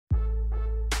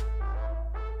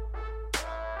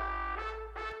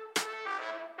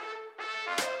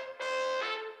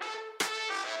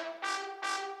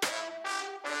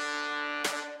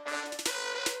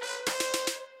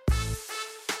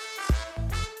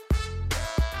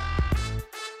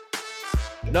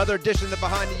Another edition of the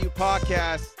Behind the U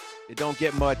podcast. It don't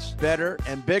get much better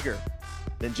and bigger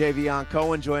than Javion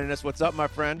Cohen joining us. What's up, my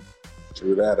friend?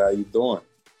 True that. How you doing?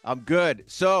 I'm good.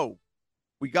 So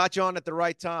we got you on at the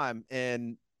right time,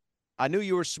 and I knew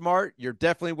you were smart. You're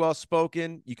definitely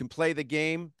well-spoken. You can play the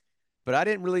game, but I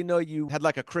didn't really know you had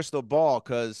like a crystal ball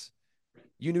because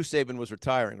you knew Saban was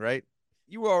retiring, right?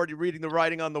 You were already reading the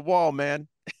writing on the wall, man.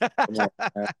 Come on,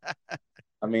 man.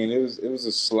 I mean, it was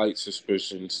a slight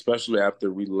suspicion, especially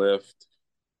after we left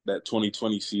that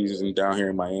 2020 season down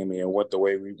here in Miami and went the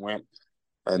way we went.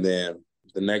 And then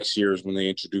the next year is when they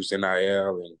introduced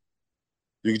NIL, and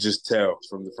you could just tell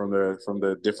from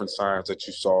the different signs that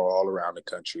you saw all around the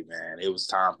country, man. It was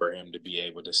time for him to be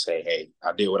able to say, "Hey,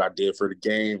 I did what I did for the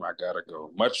game. I gotta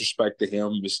go." Much respect to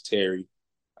him, Miss Terry.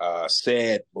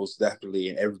 Sad, most definitely,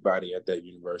 and everybody at that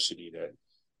university that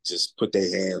just put their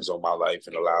hands on my life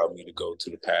and allowed me to go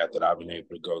to the path that I've been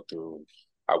able to go through.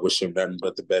 I wish him nothing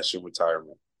but the best in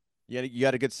retirement. Yeah, you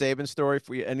got a good Saban story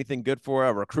for you? Anything good for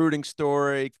a recruiting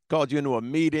story? Called you into a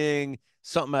meeting,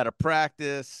 something out of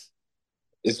practice?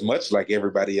 It's much like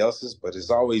everybody else's, but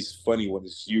it's always funny when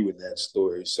it's you in that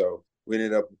story. So we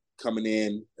ended up coming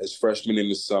in as freshmen in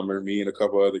the summer, me and a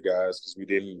couple other guys, because we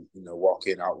didn't, walk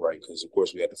in outright because, of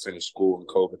course, we had to finish school and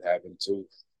COVID happened too.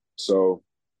 So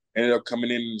ended up coming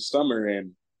in the summer,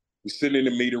 and we sitting in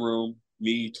the meeting room,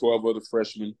 me, 12 other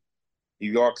freshmen.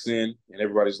 He walks in, and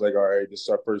everybody's like, all right, this is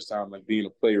our first time like being a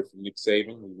player for Nick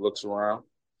Saban. He looks around,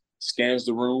 scans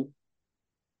the room,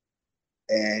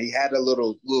 and he had a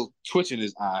little twitch in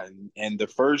his eye. And the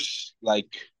first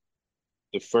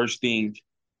thing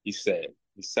he said,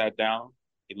 he sat down,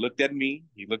 he looked at me,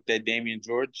 he looked at Damian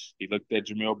George, he looked at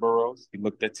Jamil Burroughs, he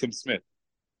looked at Tim Smith.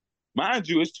 Mind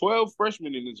you, it's 12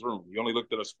 freshmen in this room. He only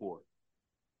looked at us 4.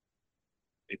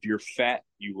 If you're fat,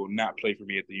 you will not play for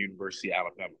me at the University of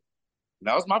Alabama. And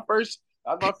that was my first,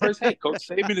 hey, Coach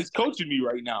Saban is coaching me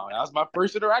right now. That was my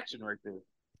first interaction right there.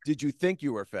 Did you think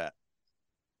you were fat?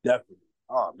 Definitely.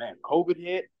 Oh, man, COVID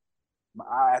hit.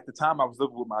 At the time, I was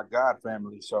living with my God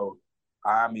family. So,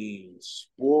 I mean,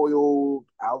 spoiled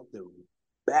out the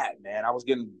bat, man. I was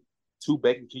getting 2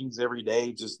 Bacon Kings every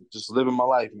day, just living my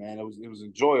life, man. It was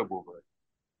enjoyable,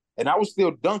 and I was still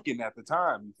dunking at the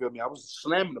time. You feel me? I was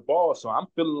slamming the ball, so I'm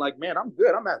feeling like, man, I'm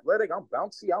good. I'm athletic. I'm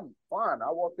bouncy. I'm fine. I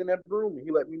walked in that room, and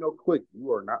he let me know quick,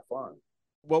 you are not fine.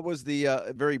 What was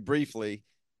the very briefly?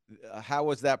 How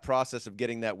was that process of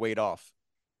getting that weight off?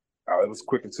 It was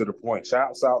quick and to the point.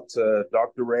 Shouts out to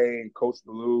Dr. Ray and Coach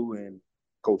Ballou and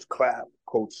Coach Clapp,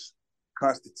 Coach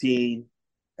Constantine,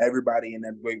 everybody in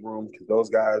that weight room, because those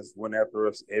guys went after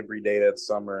us every day that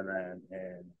summer,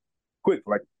 and quick,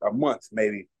 like a month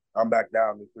maybe, I'm back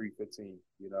down to 315,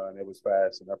 and it was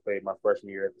fast. And I played my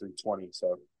freshman year at 320.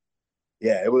 So,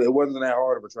 yeah, it wasn't that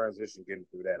hard of a transition getting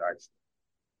through that, actually.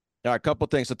 All right, a couple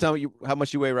things. So tell me how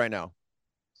much you weigh right now.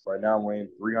 Right now I'm weighing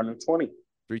 320.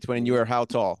 320, and you are how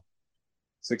tall?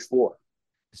 6'4".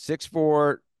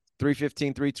 6'4",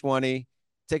 315, 320.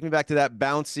 Take me back to that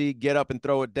bouncy, get up and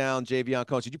throw it down, Javion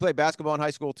Cohen. Did you play basketball in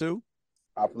high school too?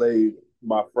 I played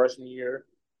my freshman year.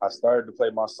 I started to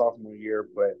play my sophomore year,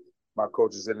 but my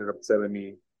coaches ended up telling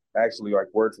me, actually, like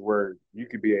word for word, you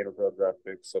could be an NFL draft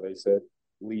pick. So they said,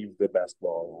 leave the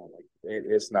basketball alone. Like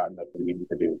it's not nothing you need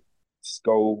to do. Just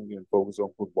go and focus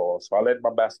on football. So I let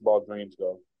my basketball dreams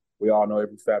go. We all know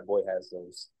every fat boy has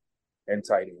those and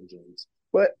tight end dreams,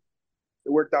 but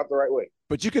it worked out the right way.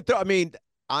 But you could throw. I mean,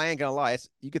 I ain't gonna lie.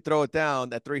 You could throw it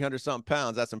down at 300-something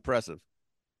pounds. That's impressive.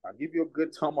 I'll give you a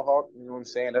good tomahawk. You know what I'm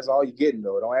saying? That's all you're getting,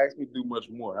 though. Don't ask me to do much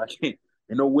more. I can't.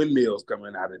 Ain't no windmills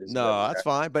coming out of this. No, that's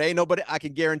fine. But ain't nobody. I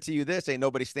can guarantee you this: ain't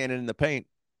nobody standing in the paint.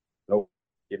 Nope,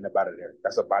 getting up out of there.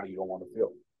 That's a body you don't want to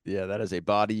feel. Yeah, that is a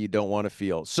body you don't want to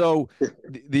feel. So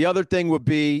the other thing would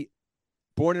be,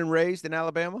 born and raised in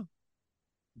Alabama.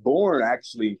 Born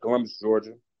actually in Columbus,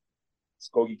 Georgia,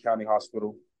 Skokie County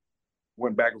Hospital.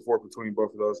 Went back and forth between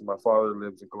both of those. My father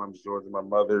lives in Columbus, Georgia. My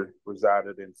mother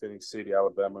resided in Phoenix City,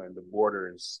 Alabama, and the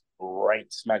border is right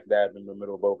smack dab in the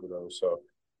middle of both of those. So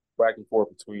back and forth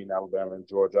between Alabama and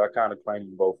Georgia. I kind of claim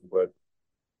them both, but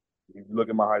if you look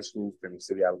at my high school, Phoenix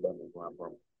City, Alabama is where I'm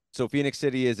from. So Phoenix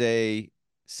City is a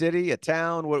city, a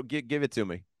town? What? Give it to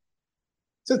me.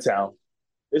 It's a town.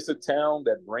 It's a town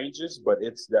that ranges, but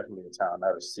it's definitely a town,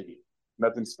 not a city.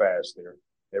 Nothing's fast there.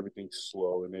 Everything's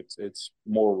slow, and it's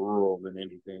more rural than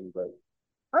anything. But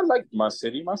I liked my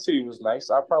city. My city was nice.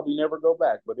 I'll probably never go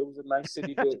back, but it was a nice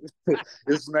city. It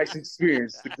was a nice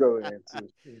experience to go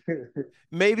into.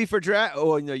 Maybe for draft.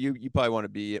 Oh, you probably want to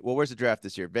be. Well, where's the draft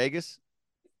this year? Vegas?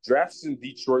 Draft's in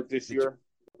Detroit this year.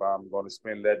 I'm going to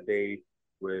spend that day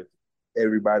with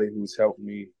everybody who's helped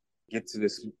me get to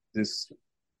this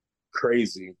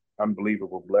crazy,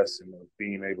 unbelievable blessing of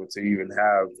being able to even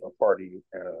have a party,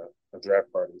 a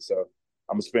draft party. So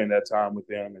I'm gonna spend that time with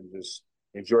them and just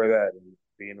enjoy that and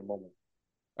be in the moment.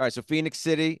 All right, so Phoenix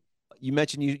City, you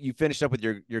mentioned you finished up with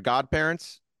your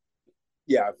godparents.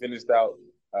 Yeah, I finished out.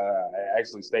 I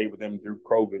actually stayed with them through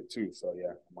COVID too. So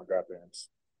yeah, my godparents.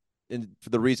 And for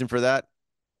the reason for that,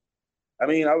 I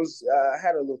mean, I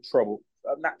had a little trouble.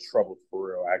 Not trouble for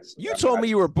real, actually. you I mean, told me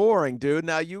you were boring, dude.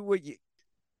 Now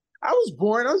I was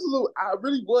boring. I was a little. I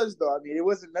really was though. I mean, it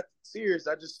wasn't nothing serious.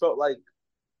 I just felt like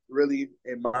really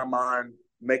in my mind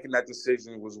making that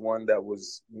decision was one that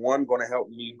was going to help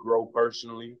me grow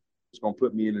personally. It's going to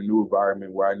put me in a new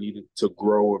environment where I needed to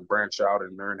grow and branch out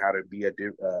and learn how to be a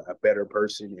better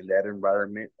person in that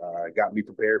environment. It got me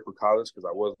prepared for college because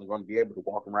I wasn't going to be able to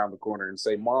walk around the corner and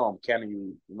say, "Mom, can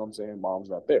you?" You know what I'm saying? Mom's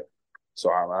not there, so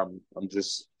I'm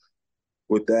just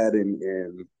with that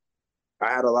and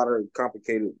I had a lot of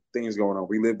complicated things going on.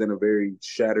 We lived in a very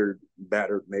shattered,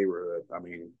 battered neighborhood. I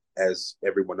mean, as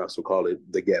everyone else would call it,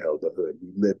 the ghetto, the hood.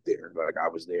 We lived there. Like I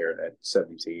was there at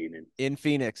 17 and in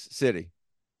Phoenix City,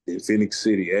 in Phoenix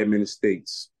City, Admin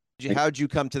Estates. how'd you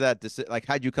come to that? Like,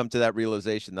 how'd you come to that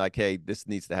realization? Like, hey, this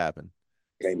needs to happen.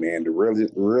 Hey man, the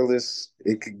realest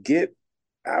it could get.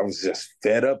 I was just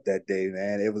fed up that day,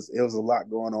 man. It was a lot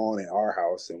going on in our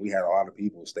house, and we had a lot of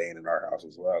people staying in our house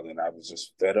as well. And I was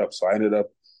just fed up, so I ended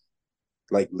up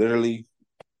like literally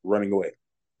running away.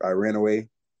 I ran away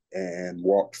and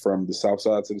walked from the south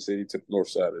side to the city to the north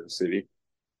side of the city.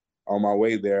 On my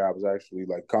way there, I was actually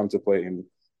like contemplating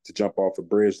to jump off a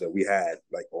bridge that we had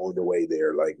like on the way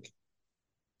there, like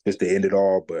just to end it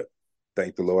all. But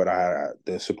thank the Lord, I had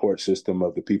the support system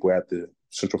of the people at the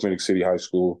Central Phoenix City High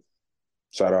School.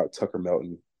 Shout out Tucker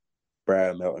Melton,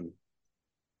 Brad Melton,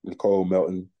 Nicole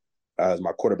Melton, as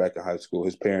my quarterback in high school.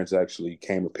 His parents actually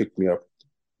came and picked me up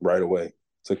right away,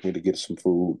 took me to get some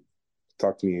food,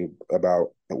 talked to me about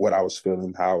what I was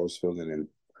feeling, how I was feeling, and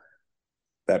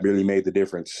that really made the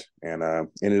difference. And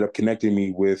ended up connecting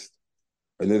me with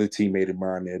another teammate of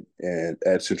mine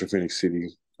at Central Phoenix City,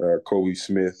 Kobe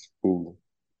Smith, who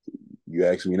you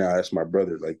ask me now, that's my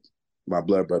brother, like my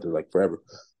blood brother, like forever.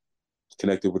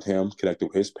 Connected with him, connected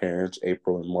with his parents,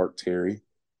 April and Mark Terry.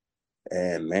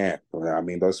 And man, I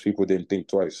mean, those people didn't think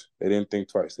twice. They didn't think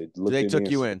twice. They So looked they at me took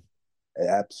and you said, in.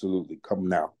 absolutely, come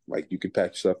now. Like you can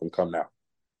pack yourself and come now.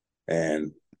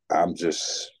 And I'm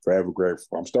just forever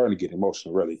grateful. I'm starting to get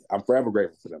emotional, really. I'm forever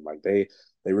grateful for them. Like they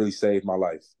really saved my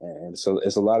life. And so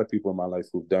it's a lot of people in my life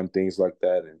who've done things like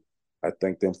that. And I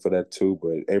thank them for that too.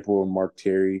 But April and Mark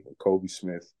Terry and Kobe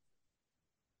Smith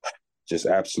just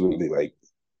absolutely like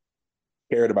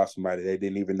cared about somebody they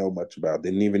didn't even know much about,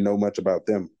 didn't even know much about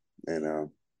them. And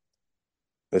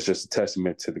that's just a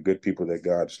testament to the good people that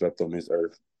God just left on this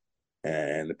earth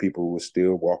and the people who are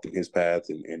still walking his path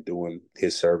and doing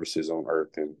his services on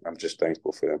earth. And I'm just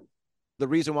thankful for them. The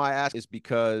reason why I ask is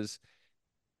because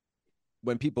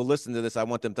when people listen to this, I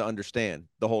want them to understand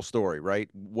the whole story, right?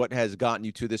 What has gotten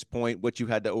you to this point, what you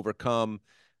had to overcome,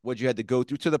 what you had to go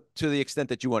through to the extent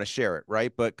that you want to share it,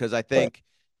 right? But because I Right. think,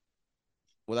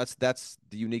 well, that's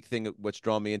the unique thing. What's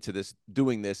drawn me into this,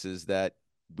 doing this, is that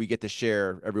we get to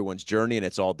share everyone's journey, and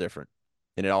it's all different,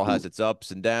 and it all has its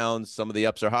ups and downs. Some of the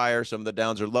ups are higher, some of the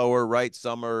downs are lower, right?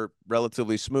 Some are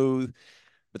relatively smooth,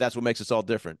 but that's what makes us all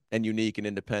different and unique and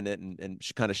independent and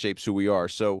kind of shapes who we are.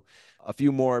 So a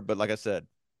few more, but like I said,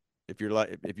 if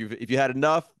you had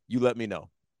enough, you let me know.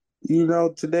 You know,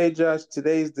 today, Josh,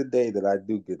 today's the day that I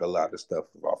do get a lot of stuff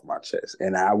off my chest.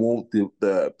 And I want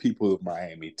the people of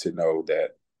Miami to know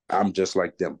that I'm just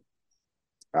like them.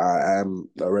 I'm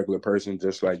a regular person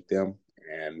just like them.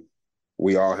 And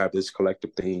we all have this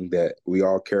collective thing that we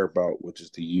all care about, which is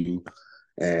the you.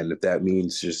 And if that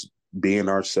means just being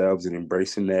ourselves and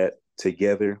embracing that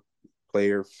together,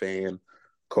 player, fan,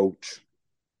 coach,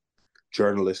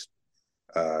 journalist,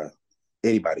 uh,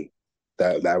 anybody,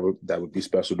 that would be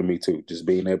special to me too. Just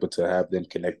being able to have them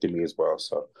connect to me as well.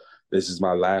 So this is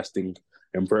my lasting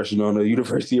impression on the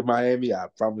University of Miami. I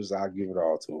promise I'll give it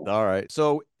all to them. All right.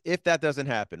 So if that doesn't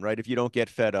happen, right? If you don't get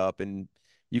fed up and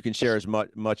you can share as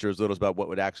much or as little about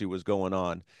what actually was going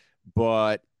on,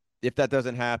 but if that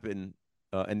doesn't happen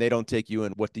and they don't take you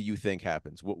in, what do you think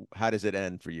happens? How does it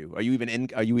end for you? Are you even in?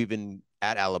 Are you even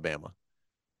at Alabama?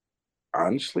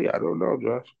 Honestly, I don't know,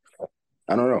 Josh.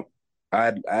 I don't know.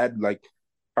 I had like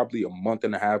probably a month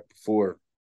and a half before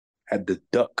had to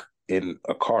duck in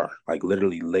a car, like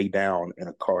literally lay down in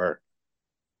a car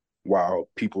while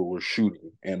people were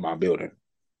shooting in my building,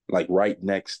 like right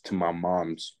next to my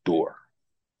mom's door.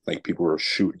 Like people were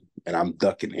shooting, and I'm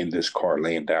ducking in this car,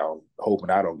 laying down, hoping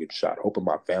I don't get shot, hoping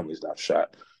my family's not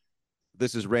shot.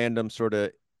 This is random sort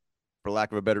of, for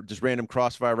lack of a better, just random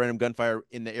crossfire, random gunfire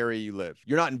in the area you live.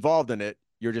 You're not involved in it.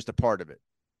 You're just a part of it.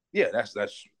 Yeah, that's.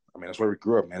 I mean, that's where we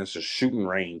grew up, man. It's a shooting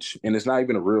range, and it's not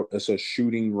even a real. It's a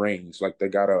shooting range. Like they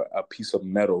got a piece of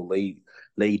metal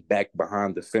laid back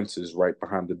behind the fences, right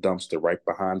behind the dumpster, right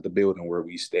behind the building where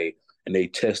we stay, and they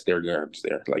test their guns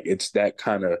there. Like it's that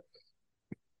kind of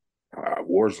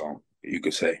war zone, you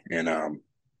could say. And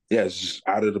yeah, it's just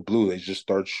out of the blue. They just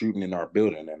start shooting in our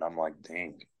building, and I'm like,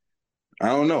 dang. I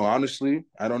don't know. Honestly,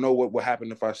 I don't know what would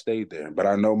happen if I stayed there, but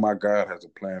I know my God has a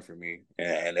plan for me,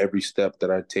 and every step that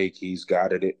I take, He's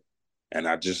guided it. And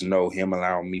I just know Him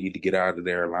allowing me to get out of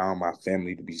there, allowing my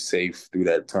family to be safe through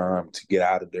that time, to get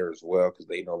out of there as well, because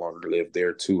they no longer live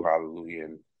there too. Hallelujah.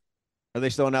 And Are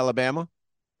they still in Alabama?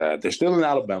 they're still in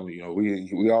Alabama. You know,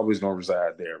 we always gonna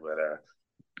reside there, but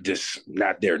just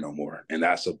not there no more. And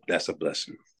that's a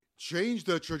blessing. Change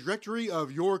the trajectory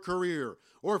of your career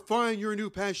or find your new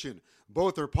passion.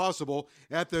 Both are possible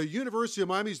at the University of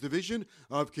Miami's Division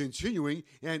of Continuing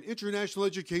and International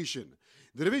Education.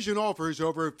 The division offers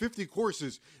over 50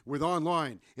 courses with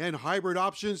online and hybrid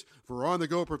options for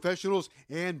on-the-go professionals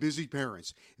and busy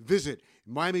parents. Visit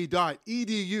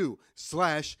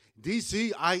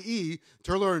miami.edu/DCIE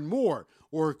to learn more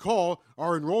or call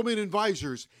our enrollment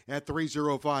advisors at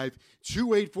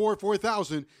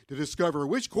 305-284-4000 to discover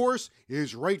which course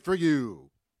is right for you.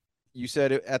 You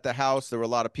said at the house there were a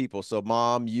lot of people. So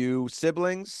mom, you,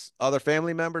 siblings, other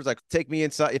family members. Like, take me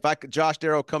inside. If I could, Josh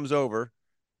Darrow comes over,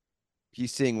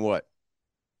 he's seeing what?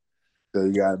 So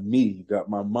you got me, you got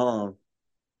my mom,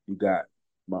 you got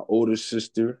my older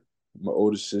sister. My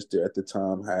older sister at the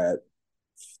time had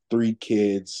 3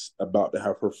 kids, about to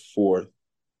have her fourth.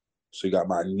 So you got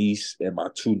my niece and my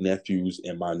 2 nephews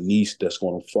and my niece that's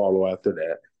going to follow after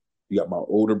that. You got my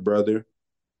older brother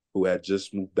who had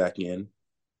just moved back in.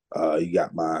 You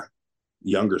got my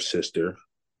younger sister,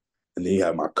 and then you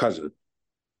have my cousin.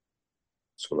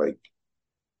 So like,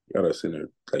 got us in there,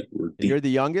 like we're deep. You're the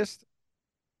youngest?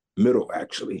 Middle,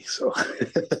 actually. So,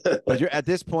 but you're at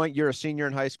this point, you're a senior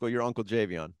in high school. You're Uncle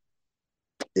Javion.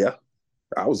 Yeah,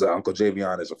 I was Uncle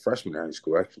Javion as a freshman in high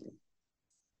school, actually.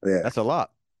 Yeah, that's a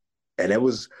lot. And it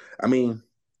was, I mean,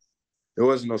 there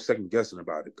wasn't no second guessing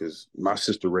about it because my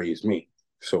sister raised me.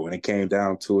 So when it came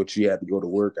down to it, she had to go to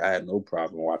work. I had no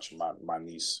problem watching my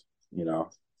niece, you know,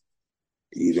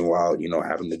 even while, you know,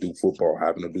 having to do football,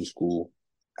 having to do school,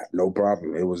 no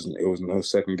problem. It was no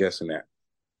second guessing that.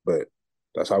 But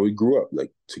that's how we grew up,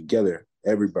 like together,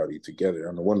 everybody together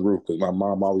under one roof. Because my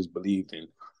mom always believed in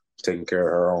taking care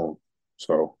of her own.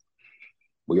 So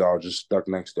we all just stuck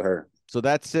next to her. So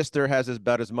that sister has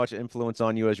about as much influence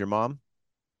on you as your mom?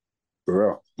 For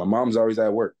real. My mom's always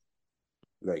at work.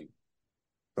 Like,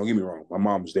 don't get me wrong. My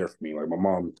mom was there for me. Like, my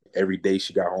mom, every day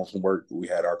she got home from work, we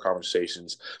had our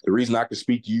conversations. The reason I could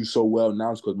speak to you so well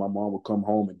now is because my mom would come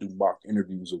home and do mock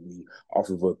interviews with me off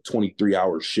of a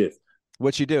 23-hour shift.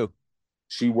 What'd she do?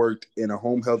 She worked in a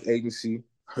home health agency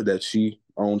that she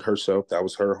owned herself. That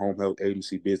was her home health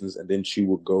agency business. And then she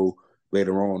would go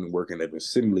later on and work in an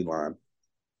assembly line,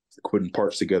 putting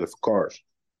parts together for cars,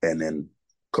 and then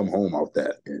come home off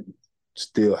that and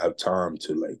still have time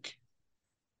to, like,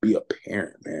 be a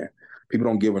parent, man. People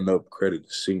don't give enough credit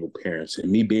to single parents.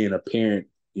 And me being a parent,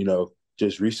 you know,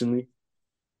 just recently,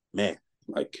 man,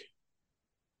 like,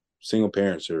 single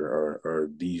parents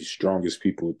are the strongest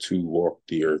people to walk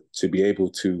the earth, to be able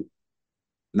to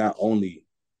not only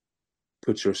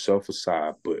put yourself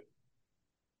aside, but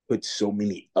put so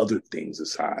many other things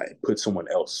aside, put someone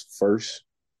else first,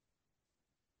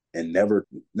 and never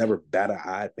bat an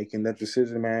eye making that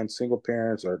decision, man. Single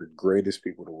parents are the greatest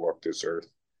people to walk this earth.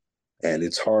 And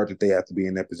it's hard that they have to be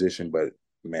in that position, but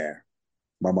man,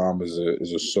 my mom is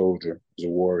a soldier, is a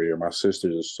warrior. My sister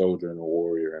is a soldier and a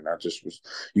warrior. And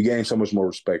you gain so much more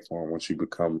respect for them once you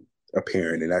become a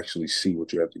parent and actually see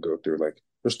what you have to go through. Like,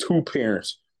 there's 2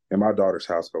 parents in my daughter's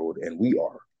household, and we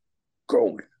are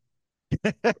going.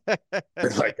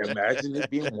 It's like, imagine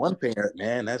it being 1 parent,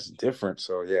 man. That's different.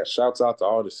 So yeah, shouts out to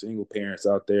all the single parents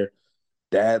out there,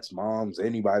 dads, moms,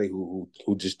 anybody who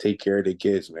just take care of their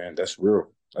kids, man. That's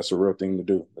real. That's a real thing to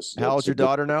do. How old's your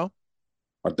daughter now?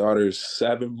 My daughter is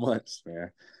 7 months,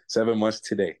 man. 7 months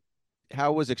today.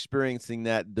 How was experiencing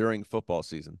that during football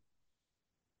season?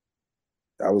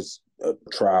 That was a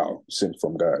trial sent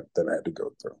from God that I had to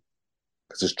go through.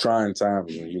 Because it's trying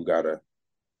times when you gotta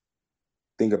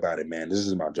think about it, man. This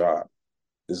is my job.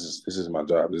 This is my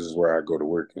job. This is where I go to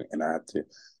work, and I have to.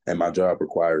 And my job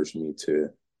requires me to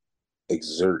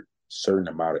exert certain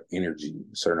amount of energy,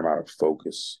 certain amount of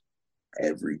focus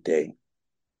every day.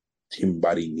 human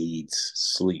body needs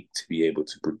sleep to be able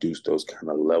to produce those kind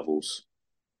of levels.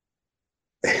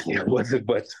 And it wasn't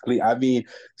much sleep. I mean,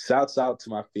 shouts out to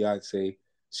my fiance.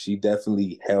 She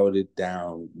definitely held it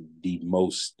down the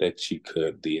most that she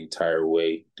could the entire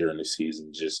way during the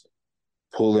season, just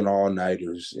pulling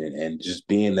all-nighters and just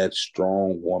being that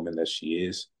strong woman that she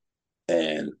is.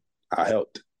 And I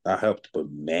helped. But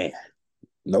man,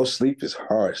 no sleep is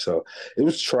hard. So it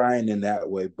was trying in that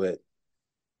way, but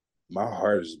my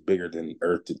heart is bigger than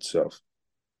Earth itself.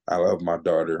 I love my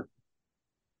daughter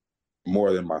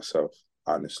more than myself,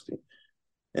 honestly.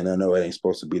 And I know it ain't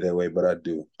supposed to be that way, but I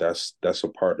do. That's a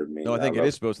part of me. No, I think it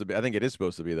is supposed to be. I think it is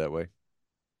supposed to be that way.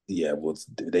 Yeah, well,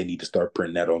 they need to start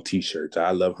printing that on T-shirts.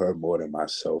 I love her more than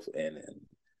myself, and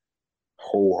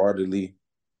wholeheartedly,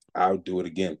 I would do it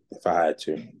again if I had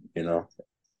to. You know,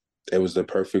 it was the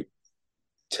perfect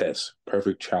test,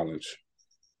 perfect challenge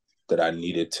that I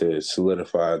needed to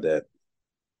solidify that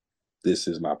this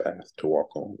is my path to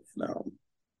walk on. And,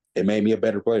 it made me a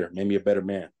better player, made me a better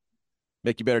man.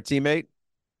 Make you better teammate?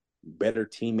 Better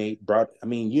teammate.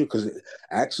 Because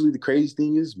actually the crazy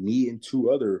thing is me and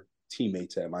two other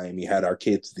teammates at Miami had our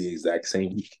kids the exact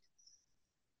same week.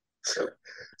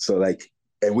 So like,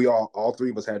 and we all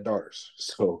three of us had daughters.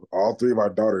 So all three of our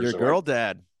daughters You're a girl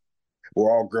dad. We're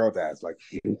all girl dads. Like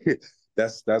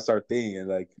that's our thing. And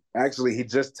like actually he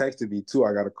just texted me too.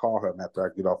 I gotta call him after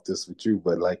I get off this with you.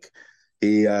 But like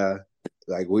he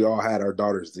like we all had our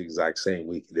daughters the exact same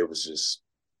week. And it was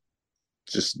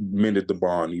just mended the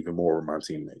bond even more with my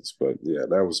teammates. But yeah,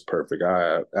 that was perfect.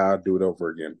 I'll do it over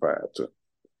again if I have to.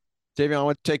 Javion, I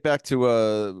want to take back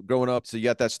to growing up. So you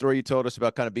got that story you told us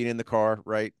about kind of being in the car,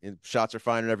 right? And shots are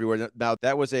firing everywhere. Now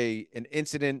that was an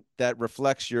incident that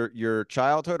reflects your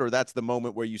childhood, or that's the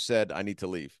moment where you said, I need to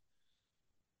leave?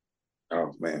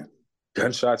 Oh man.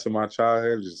 Gunshots in my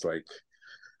childhood, just like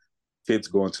kids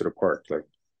going to the park. Like,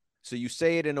 so you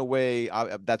say it in a way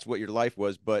that's what your life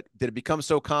was, but did it become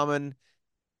so common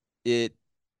it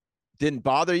didn't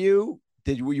bother you?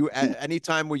 Were you at any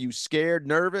time were you scared,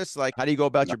 nervous? Like, how do you go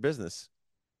about no, your business?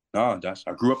 no, Josh,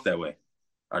 I grew up that way.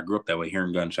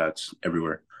 Hearing gunshots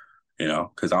everywhere,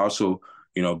 because I also,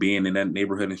 being in that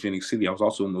neighborhood in Phoenix City, I was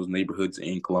also in those neighborhoods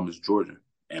in Columbus, Georgia.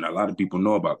 And a lot of people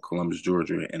know about Columbus,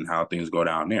 Georgia and how things go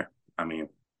down there. I mean,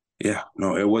 yeah,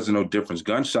 no, it wasn't no difference.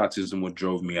 Gunshots isn't what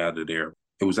drove me out of there.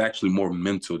 It was actually more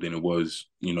mental than it was,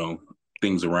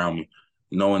 things around me.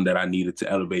 Knowing that I needed to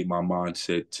elevate my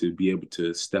mindset to be able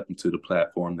to step into the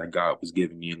platform that God was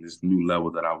giving me in this new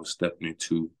level that I was stepping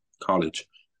into college.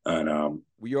 And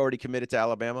were you already committed to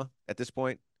Alabama at this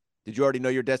point? Did you already know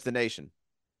your destination?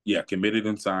 Yeah, committed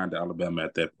and signed to Alabama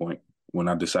at that point when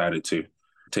I decided to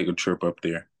take a trip up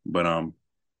there. But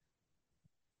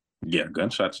yeah,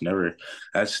 gunshots never.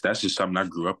 That's just something I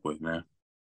grew up with, man.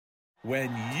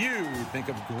 When you think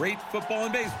of great football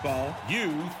and baseball,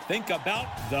 you think about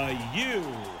the U.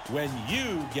 When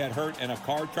you get hurt in a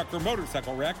car, truck, or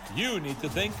motorcycle wreck, you need to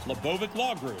think Lebovic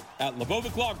Law Group. At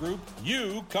Lebovic Law Group,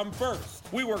 you come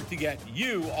first. We work to get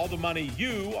you all the money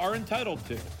you are entitled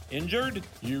to. Injured?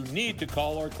 You need to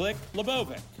call or click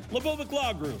Lebovic. Lebovic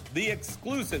Law Group, the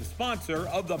exclusive sponsor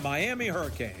of the Miami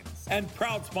Hurricanes and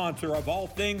proud sponsor of all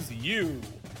things U.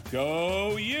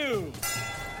 Go U!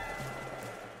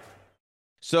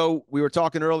 So we were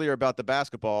talking earlier about the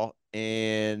basketball,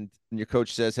 and your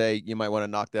coach says, hey, you might want to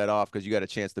knock that off because you got a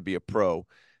chance to be a pro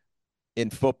in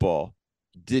football.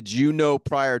 Did you know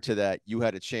prior to that you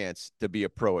had a chance to be a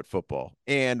pro at football?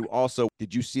 And also,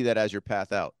 did you see that as your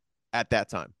path out at that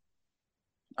time?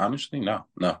 Honestly, no.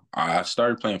 I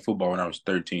started playing football when I was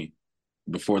 13.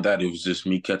 Before that, it was just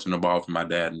me catching the ball from my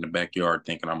dad in the backyard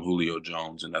thinking I'm Julio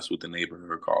Jones, and that's what the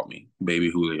neighborhood called me,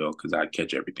 Baby Julio, because I'd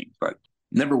catch everything. Like,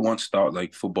 never once thought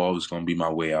like football was going to be my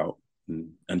way out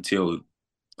until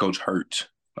Coach Hurt,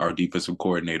 our defensive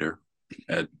coordinator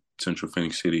at Central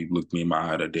Phoenix City, looked me in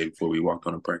my eye that day before we walked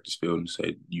on the practice field and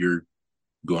said, you're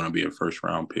going to be a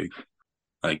first-round pick.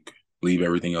 Like, leave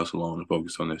everything else alone and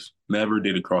focus on this. Never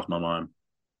did it cross my mind.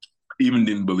 Even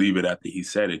didn't believe it after he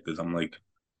said it because I'm like,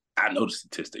 I know the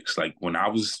statistics. Like when I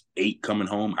was 8 coming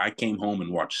home, I came home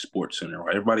and watched SportsCenter.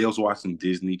 Everybody else watching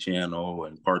Disney Channel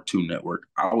and Cartoon Network.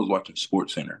 I was watching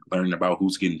SportsCenter, learning about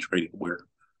who's getting traded where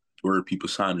are people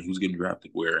signing, who's getting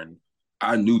drafted where. And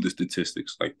I knew the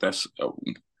statistics. Like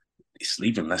it's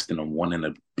even less than a 1 in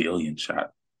a billion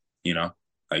shot,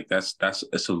 Like that's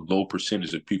a low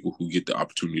percentage of people who get the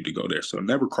opportunity to go there. So it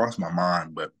never crossed my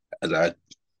mind. But as I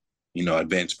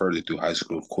advanced further through high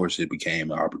school, of course, it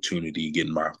became an opportunity,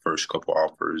 getting my first couple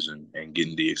offers and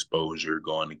getting the exposure,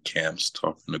 going to camps,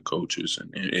 talking to coaches.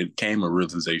 And it came a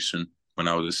realization when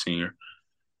I was a senior.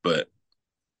 But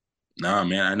Nah,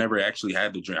 man, I never actually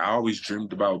had the dream. I always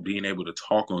dreamed about being able to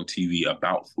talk on TV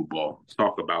about football,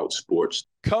 talk about sports.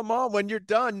 Come on, when you're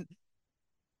done,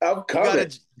 I'm you coming.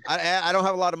 gotta. I don't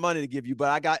have a lot of money to give you, but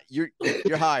I got you're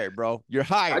hired, bro. You're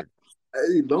hired.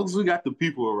 As long as we got the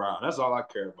people around, that's all I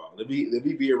care about. Let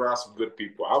me be around some good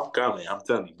people. I'm coming. I'm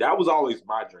telling you, that was always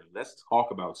my dream. Let's talk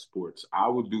about sports. I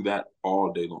would do that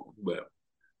all day long, but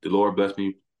the Lord blessed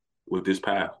me with this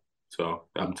path, so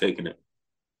I'm taking it.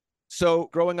 So,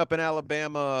 growing up in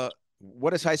Alabama,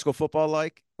 what is high school football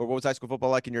like, or what was high school football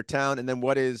like in your town, and then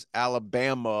what is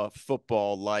Alabama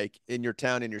football like in your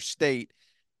town, in your state,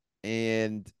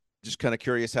 and just kind of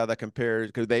curious how that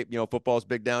compares because football is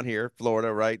big down here,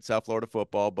 Florida, right? South Florida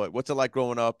football. But what's it like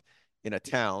growing up in a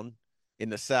town in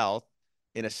the South,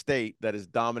 in a state that is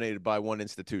dominated by one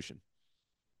institution?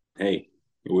 Hey,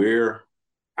 we're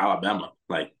Alabama.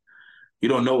 Like, you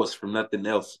don't know us from nothing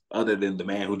else other than the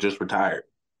man who just retired.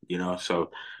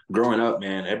 So growing up,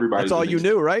 man, That's everybody's all been. you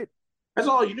knew, right? That's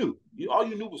all you knew. All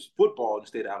you knew was football in the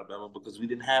state of Alabama because we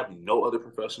didn't have no other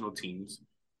professional teams,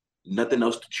 nothing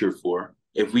else to cheer for.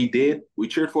 If we did, we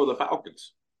cheered for the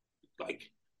Falcons,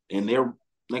 like, and they're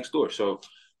next door. So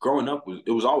growing up,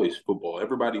 it was always football.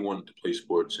 Everybody wanted to play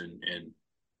sports, and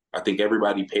I think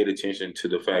everybody paid attention to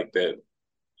the fact that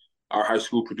our high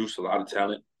school produced a lot of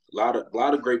talent, a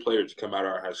lot of great players come out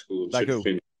of our high school and Like should have who?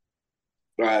 finished.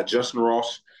 Justin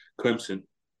Ross, Clemson,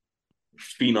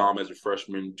 phenom as a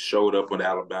freshman, showed up with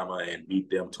Alabama and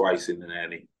beat them twice in the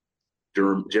natty.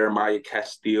 Jeremiah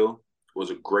Castile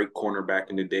was a great cornerback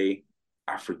in the day.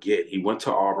 I forget. He went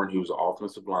to Auburn. He was an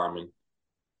offensive lineman.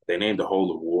 They named a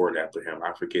whole award after him.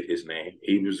 I forget his name.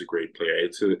 He was a great player.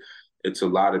 It's a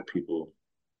lot of people.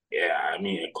 Yeah, I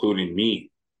mean, including me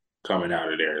coming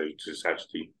out of there. It's just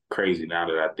actually crazy now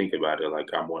that I think about it. Like,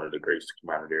 I'm one of the greats to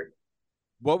come out of there.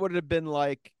 What would it have been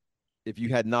like if you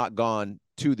had not gone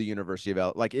to the University of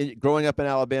Alabama? Growing up in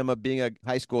Alabama, being a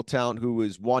high school talent who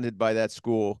was wanted by that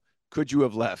school, could you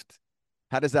have left?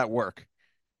 How does that work?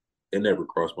 It never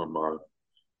crossed my mind.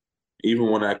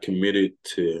 Even when I committed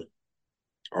to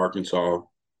Arkansas,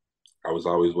 I was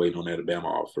always waiting on that Alabama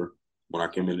offer. When I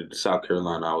committed to South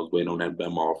Carolina, I was waiting on that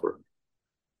Bama offer.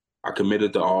 I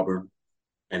committed to Auburn,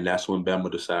 and that's when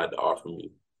Bama decided to offer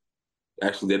me.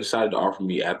 Actually, they decided to offer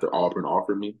me after Auburn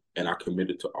offered me, and I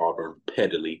committed to Auburn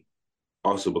pettily.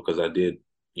 Also because I did,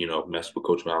 mess with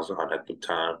Coach Malzahn at the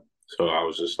time. So I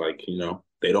was just like,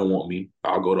 they don't want me.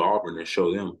 I'll go to Auburn and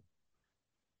show them.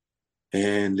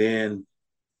 And then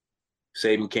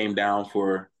Saban came down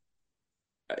for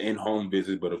an in-home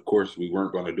visit, but of course we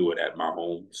weren't going to do it at my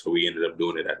home, so we ended up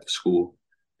doing it at the school.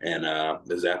 And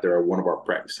this is after one of our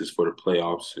practices for the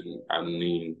playoffs, and I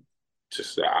mean,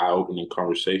 just an eye-opening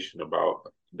conversation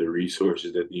about the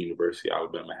resources that the University of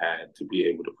Alabama had to be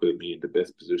able to put me in the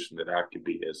best position that I could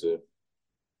be as a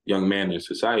young man in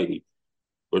society,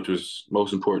 which was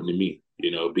most important to me.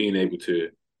 Being able to,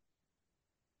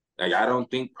 like, I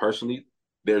don't think personally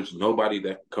there's nobody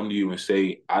that can come to you and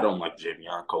say, I don't like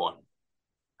Javion Cohen.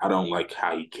 I don't like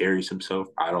how he carries himself.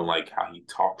 I don't like how he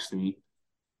talks to me.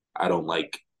 I don't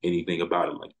like anything about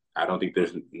him. Like, I don't think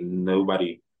there's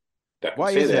nobody that can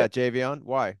Why say is that that, Javion?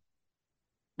 Why?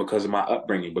 because of my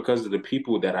upbringing, because of the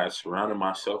people that I surrounded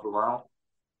myself around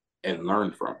and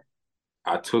learned from.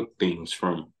 I took things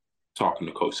from talking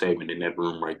to Coach Saban in that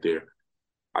room right there.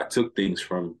 I took things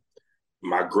from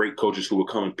my great coaches who would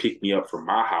come and pick me up from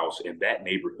my house in that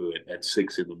neighborhood at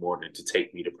 6 in the morning to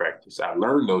take me to practice. I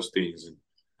learned those things and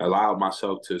allowed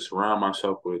myself to surround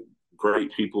myself with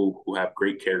great people who have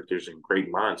great characters and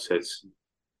great mindsets.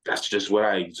 That's just what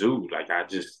I exude. Like, I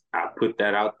put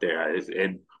that out there.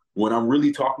 And when I'm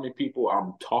really talking to people,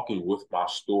 I'm talking with my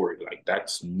story. Like,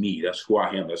 that's me. That's who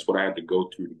I am. That's what I had to go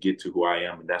through to get to who I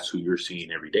am. And that's who you're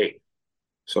seeing every day.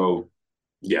 So,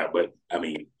 yeah, but I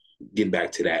mean, getting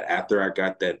back to that, after I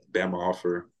got that Bama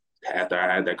offer, after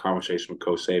I had that conversation with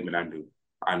Coach Saban, I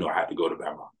knew I had to go to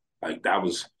Bama. Like,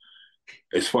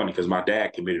 it's funny because my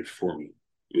dad committed for me.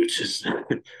 Which is,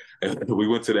 we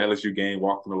went to the LSU game,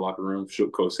 walked in the locker room,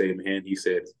 shook Coach Saban's hand. He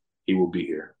said, he will be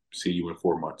here. See you in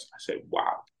 4 months. I said,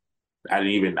 wow. I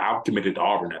committed to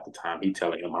Auburn at the time. He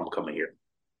telling him I'm coming here.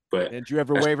 But And did you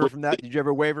ever waver from that? Did you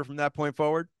ever waver from that point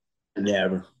forward?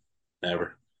 never,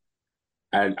 never.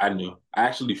 I knew. I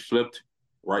actually flipped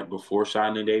right before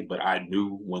signing day, but I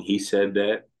knew when he said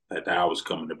that I was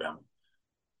coming to Bama.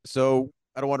 So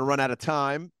I don't want to run out of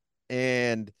time.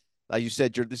 And like you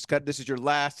said, this is your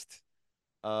last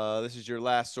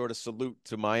sort of salute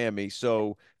to Miami.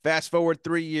 So fast forward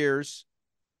 3 years.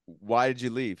 Why did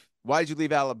you leave? Why did you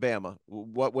leave Alabama?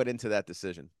 What went into that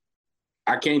decision?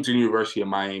 I came to the University of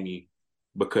Miami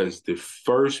because the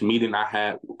first meeting I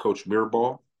had with Coach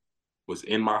Mirabal was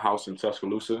in my house in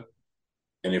Tuscaloosa,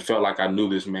 and it felt like I knew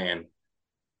this man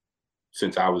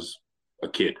since I was a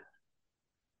kid.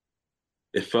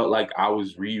 It felt like I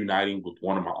was reuniting with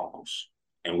one of my uncles,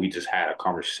 and we just had a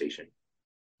conversation.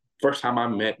 First time I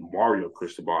met Mario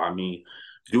Cristobal, I mean,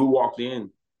 dude walked in,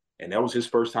 and that was his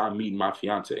first time meeting my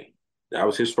fiance. That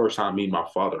was his first time meeting my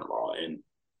father-in-law, and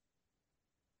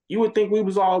you would think we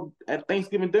was all at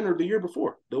Thanksgiving dinner the year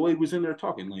before, the way he was in there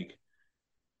talking. Like,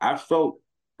 I felt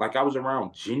like I was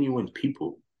around genuine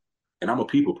people, and I'm a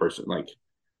people person. Like,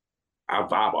 I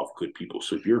vibe off good people.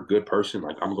 So if you're a good person,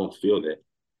 like, I'm going to feel that.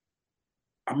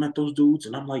 I met those dudes,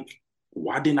 and I'm like,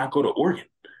 why didn't I go to Oregon?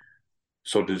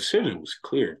 So the decision was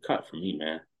clear and cut for me,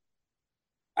 man.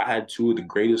 I had two of the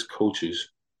greatest coaches,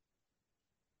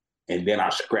 and then I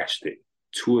scratched it.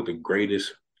 Two of the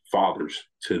greatest fathers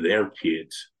to their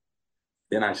kids.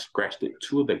 Then I scratched it.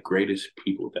 Two of the greatest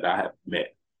people that I have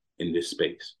met in this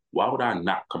space. Why would I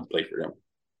not come play for them?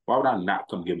 Why would I not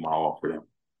come give my all for them?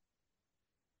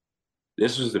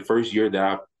 This was the first year that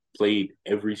I played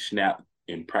every snap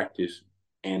in practice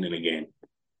and in a game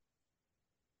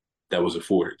that was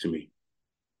afforded to me.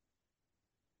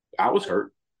 I was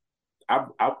hurt. I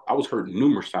was hurt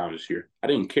numerous times this year. I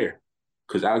didn't care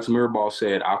because Alex Mirabal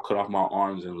said I'll cut off my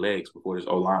arms and legs before this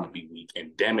O-line would be weak.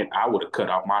 And damn it, I would have cut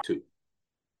off mine too.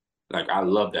 Like, I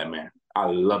love that man. I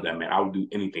love that man. I would do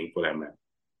anything for that man.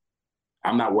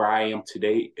 I'm not where I am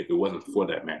today if it wasn't for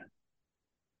that man.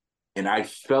 And I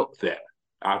felt that.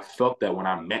 I felt that when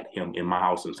I met him in my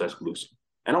house in Tuscaloosa.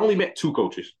 And I only met two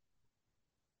coaches.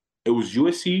 It was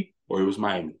USC or it was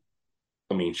Miami.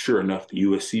 I mean, sure enough, the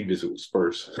USC visit was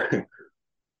first.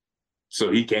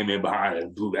 So he came in behind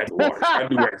and blew that water. I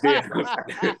knew right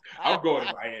there. I'm going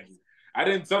to Miami. I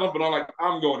didn't tell him, but I'm like,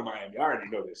 I'm going to Miami. I already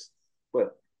know this.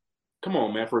 But come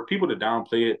on, man, for people to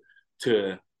downplay it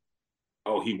to,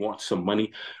 oh, he wants some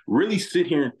money, really sit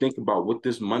here and think about what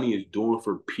this money is doing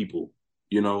for people,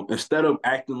 you know, instead of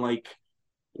acting like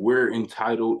we're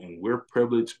entitled and we're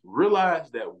privileged, realize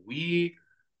that we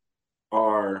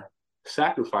are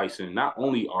sacrificing not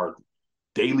only our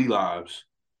daily lives,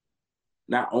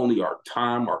 not only our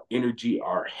time, our energy,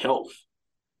 our health,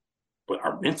 but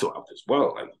our mental health as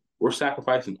well. Like, we're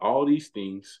sacrificing all these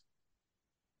things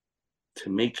to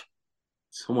make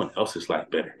someone else's life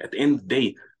better. At the end of the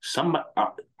day, somebody,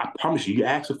 I promise you, you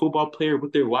ask a football player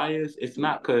what their why is, it's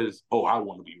not because, oh, I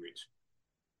want to be rich.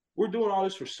 We're doing all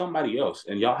this for somebody else.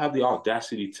 And y'all have the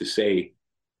audacity to say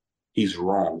he's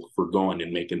wrong for going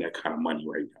and making that kind of money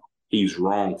right now. He's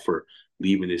wrong for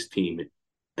leaving his team.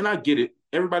 And I get it.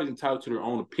 Everybody's entitled to their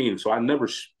own opinion. So I never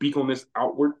speak on this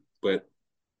outward, but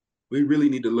we really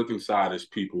need to look inside as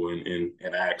people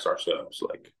and ask ourselves,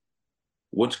 like,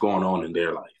 what's going on in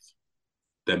their life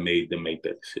that made them make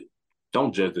that decision?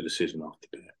 Don't judge the decision off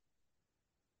the bat.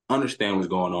 Understand what's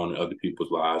going on in other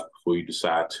people's lives before you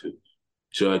decide to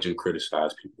judge and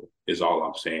criticize people, is all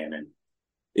I'm saying. And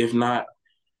if not,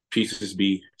 peace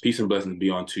and blessings be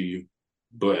unto you.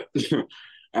 But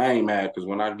I ain't mad because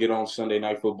when I get on Sunday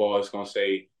Night Football, it's going to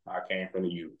say I came from the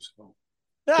U. So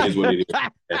it is what it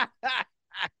is.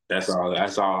 That's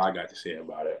all I got to say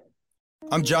about it.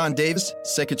 I'm John Davis,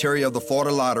 Secretary of the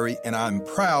Florida Lottery, and I'm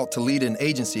proud to lead an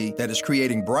agency that is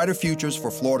creating brighter futures for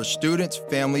Florida students,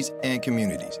 families, and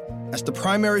communities. As the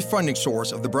primary funding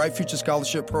source of the Bright Future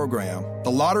Scholarship Program, the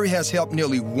lottery has helped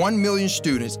nearly 1 million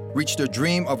students reach their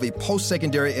dream of a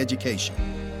post-secondary education.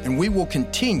 And we will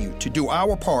continue to do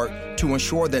our part to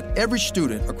ensure that every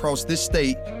student across this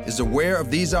state is aware of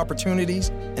these opportunities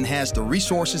and has the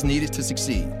resources needed to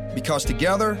succeed. Because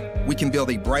together, we can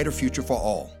build a brighter future for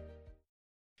all.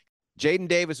 Jaden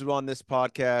Davis was on this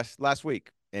podcast last week,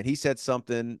 and he said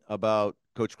something about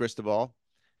Coach Cristobal,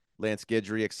 Lance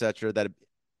Guidry, et cetera, that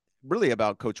really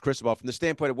about Coach Cristobal from the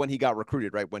standpoint of when he got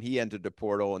recruited, right? When he entered the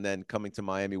portal and then coming to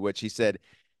Miami, which he said,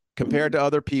 compared to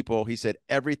other people, he said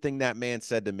everything that man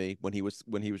said to me when he was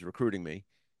recruiting me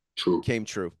came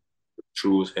true.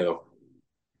 True as hell.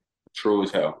 True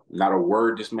as hell. Not a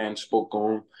word this man spoke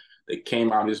on that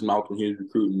came out of his mouth when he was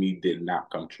recruiting me did not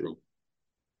come true.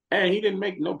 And he didn't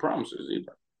make no promises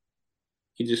either.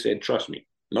 He just said, trust me.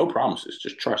 No promises.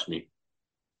 Just trust me.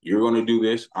 You're going to do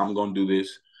this. I'm going to do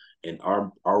this. And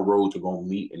our roads are going to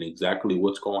meet, and exactly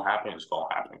what's going to happen is going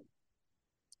to happen.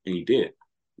 And he did.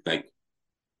 Like,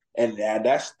 and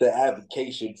that's the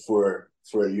advocation for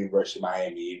the University of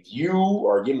Miami. If you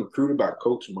are getting recruited by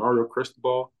Coach Mario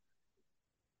Cristobal,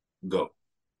 go.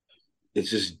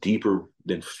 It's just deeper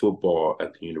than football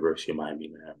at the University of Miami,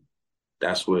 man.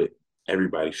 That's what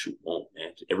everybody should want,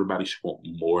 man. Everybody should want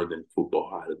more than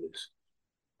football out of this.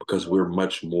 because we're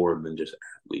much more than just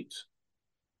athletes.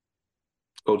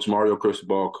 Coach Mario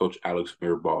Cristobal, Coach Alex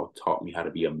Mirabal taught me how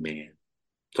to be a man,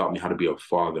 taught me how to be a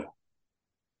father,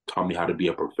 taught me how to be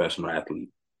a professional athlete.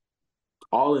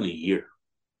 All in a year.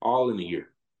 All in a year.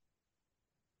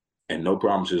 And no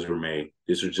promises were made.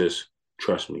 This was just,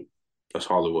 trust me. That's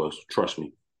all it was. Trust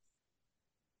me.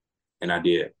 And I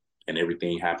did. And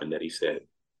everything happened that he said.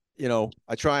 You know,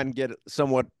 I try and get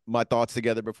somewhat my thoughts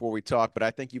together before we talk, but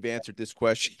I think you've answered this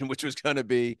question, which was going to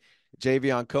be,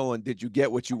 Javion Cohen, did you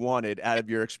get what you wanted out of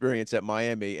your experience at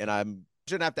Miami? And I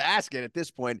shouldn't have to ask it at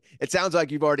this point. It sounds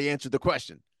like you've already answered the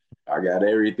question. I got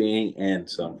everything and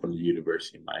some from the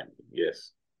University of Miami.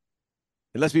 Yes.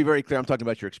 And let's be very clear. I'm talking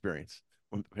about your experience.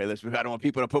 Okay, I don't want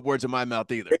people to put words in my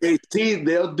mouth either. Hey, see,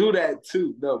 they'll do that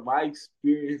too. No, my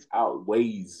experience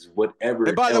outweighs whatever.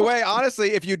 And by the way,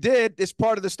 honestly, if you did, it's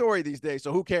part of the story these days.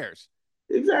 So who cares?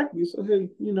 Exactly. So hey,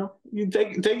 you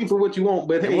take it for what you want,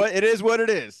 but hey, it is what it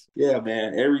is. Yeah,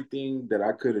 man. Everything that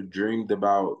I could have dreamed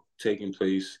about taking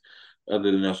place,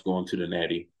 other than us going to the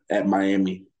Natty at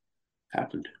Miami,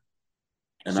 happened,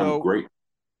 and I'm great.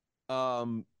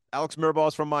 Alex Mirabal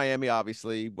is from Miami,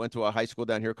 obviously. Went to a high school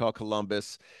down here called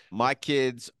Columbus. My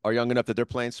kids are young enough that they're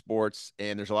playing sports,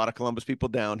 and there's a lot of Columbus people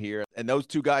down here. And those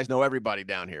two guys know everybody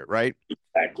down here, right?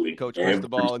 Exactly. Coach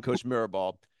Cristobal and Coach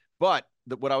Mirabal. But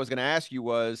what I was going to ask you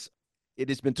was, it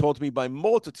has been told to me by a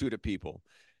multitude of people,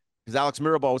 because Alex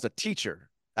Mirabal was a teacher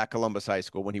at Columbus High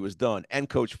School when he was done and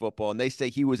coached football. And they say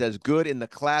he was as good in the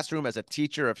classroom as a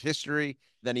teacher of history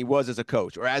than he was as a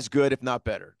coach, or as good, if not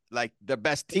better, like the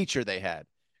best teacher they had.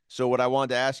 So what I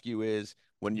wanted to ask you is,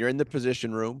 when you're in the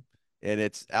position room and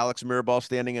it's Alex Mirabal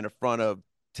standing in front of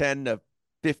 10 to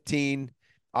 15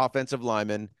 offensive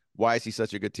linemen, why is he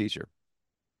such a good teacher?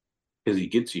 Because he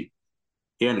gets you.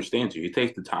 He understands you. He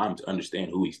takes the time to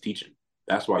understand who he's teaching.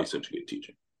 That's why he's such a good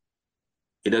teacher.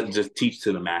 He doesn't just teach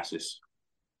to the masses.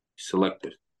 He's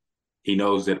selective. He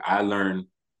knows that I learn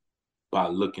by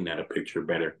looking at a picture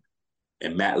better.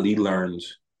 And Matt Lee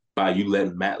learns by you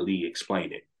letting Matt Lee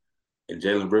explain it. And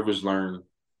Jalen Rivers learned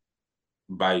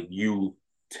by you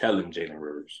telling Jalen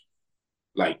Rivers.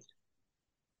 Like,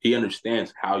 he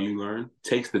understands how you learn,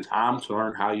 takes the time to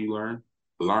learn how you learn,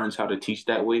 learns how to teach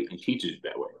that way, and teaches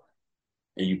that way.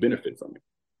 And you benefit from it.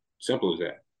 Simple as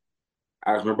that.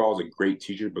 Alex Mirabal is a great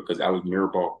teacher because Alex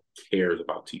Mirabal cares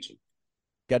about teaching.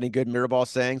 Got any good Mirabal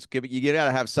sayings? You got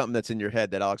to have something that's in your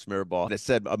head that Alex Mirabal has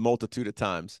said a multitude of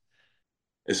times.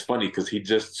 It's funny because he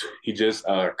just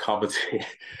commented.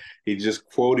 He just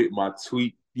quoted my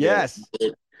tweet. Yes.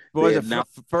 What was it?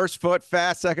 First foot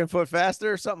fast, second foot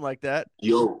faster, or something like that.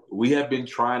 Yo, we have been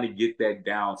trying to get that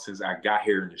down since I got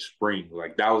here in the spring.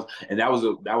 Like that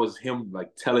was him like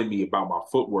telling me about my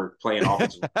footwork playing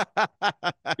offensive.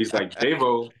 He's like,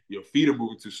 Javo, your feet are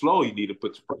moving too slow. You need to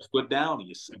put your first foot down and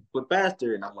your second foot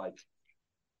faster. And I'm like,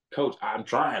 Coach, I'm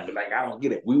trying, but like I don't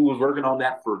get it. We was working on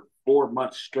that for 4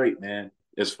 months straight, man.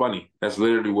 It's funny. That's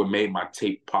literally what made my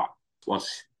tape pop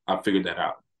once I figured that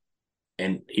out.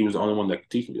 And he was the only one that could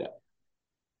teach me that.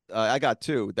 I got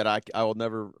two that I will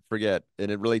never forget,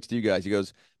 and it relates to you guys. He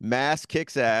goes, mass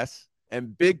kicks ass,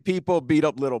 and big people beat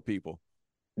up little people.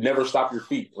 Never stop your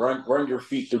feet. Run your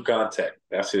feet through contact.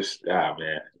 That's just,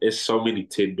 man. It's so many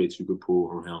tidbits you could pull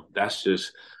from him. That's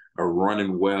just a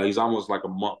running well. He's almost like a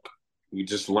monk. You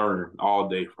just learn all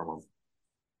day from him.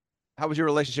 How was your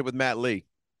relationship with Matt Lee?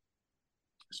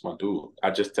 It's my dude.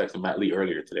 I just texted Matt Lee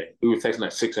earlier today. We were texting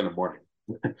at 6 a.m.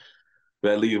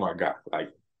 Matt Lee is my guy.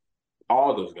 Like,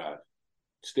 all those guys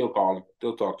still call him,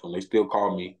 still talk to him. They still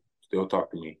call me, still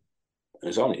talk to me. And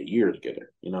it's only a year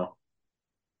together,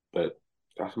 But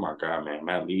that's my guy, man.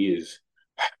 Matt Lee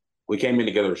we came in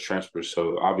together as transfers,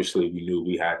 so obviously we knew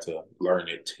we had to learn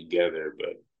it together.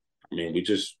 But, I mean, we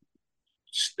just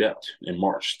stepped and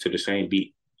marched to the same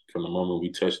beat from the moment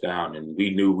we touched down. And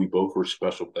we knew we both were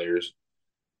special players.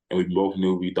 And we both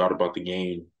knew we thought about the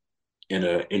game in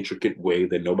an intricate way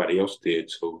that nobody else did.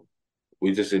 So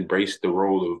we just embraced the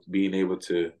role of being able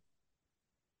to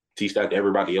teach that to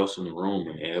everybody else in the room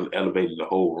and elevated the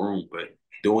whole room, but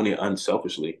doing it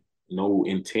unselfishly. No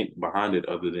intent behind it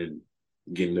other than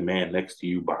getting the man next to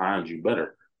you, behind you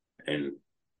better. And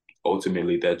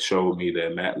ultimately that showed me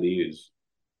that Matt Lee is,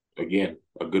 again,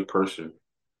 a good person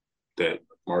that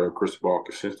Mario Cristobal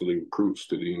consistently recruits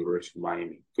to the University of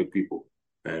Miami. Good people.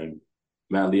 And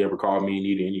Matt Lee ever called me,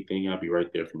 needed anything, I'll be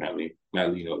right there for Matt Lee.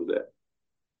 Matt Lee knows that.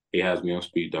 He has me on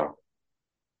speed dial.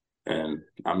 And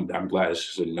I'm glad it's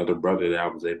just another brother that I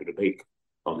was able to make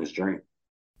on this journey.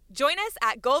 Join us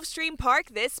at Gulfstream Park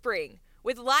this spring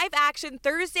with live action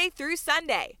Thursday through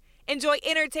Sunday. Enjoy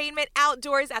entertainment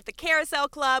outdoors at the Carousel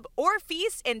Club or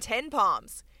feast in 10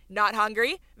 Palms. Not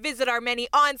hungry? Visit our many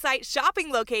on-site shopping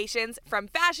locations, from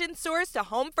fashion stores to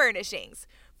home furnishings.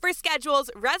 For schedules,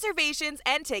 reservations,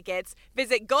 and tickets,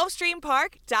 visit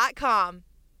GulfstreamPark.com.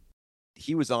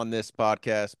 He was on this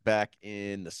podcast back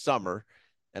in the summer,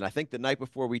 and I think the night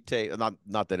before we take,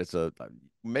 not that it's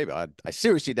maybe I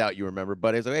seriously doubt you remember,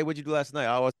 but it's like, hey, what'd you do last night?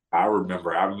 I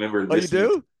remember. Oh, you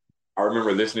do? I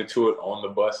remember listening to it on the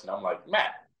bus, and I'm like,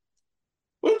 Matt,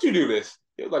 when did you do this?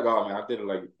 It was like, oh man, I did it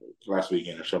like last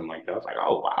weekend or something like that. I was like,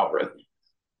 oh wow, really?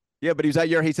 Yeah, but he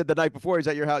said the night before he was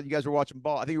at your house. You guys were watching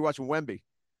ball. I think you were watching Wemby.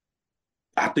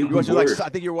 I think we were. I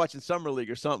think you were watching Summer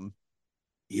League or something.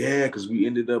 Yeah, because we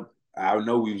ended up, I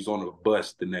know we was on a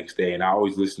bus the next day, and I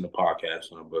always listen to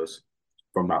podcasts on a bus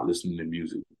from not listening to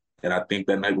music. And I think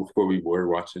that night before we were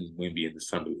watching Wemby in the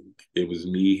Summer League. It was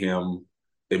me, him,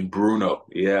 and Bruno.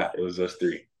 Yeah, it was us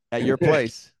three. At your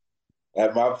place.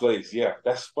 At my place, yeah.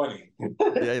 That's funny.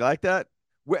 Yeah, you like that?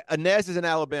 Nez is an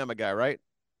Alabama guy, right?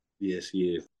 Yes,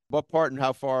 he is. What part and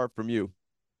how far from you?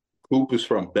 Coop is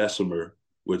from Bessemer,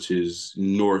 which is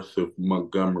north of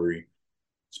Montgomery.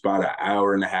 It's about an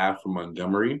hour and a half from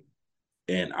Montgomery.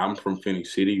 And I'm from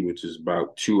Phoenix City, which is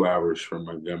about 2 hours from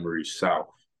Montgomery south.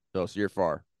 So you're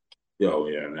far. Oh,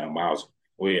 yeah, now miles.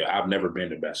 Well, yeah, I've never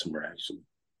been to Bessemer, actually.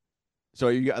 So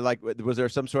was there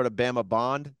some sort of Bama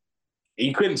bond?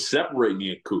 He couldn't separate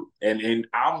me and Coop. And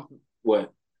I'm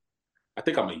I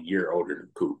think I'm a year older than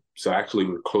Coop. So actually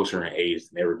we're closer in age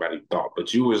than everybody thought.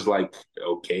 But you was like,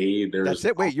 okay, that's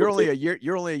it. Wait, you're only a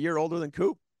year older than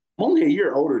Coop? I'm only a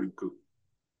year older than Coop.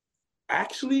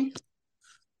 Actually,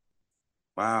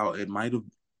 wow,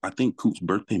 I think Coop's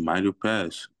birthday might have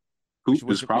passed.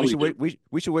 Coop is probably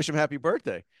we should wish him happy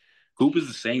birthday. Coop is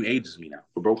the same age as me now.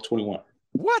 We're both 21.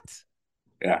 What?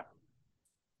 Yeah.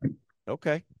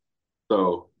 Okay.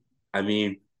 So, I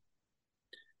mean,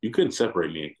 you couldn't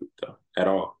separate me and Coop, though, at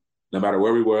all. No matter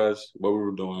where we was, what we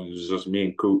were doing, it was just me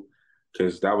and Coop,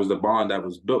 because that was the bond that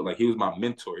was built. Like, he was my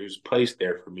mentor. He was placed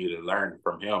there for me to learn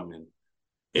from him. And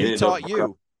he taught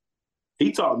you.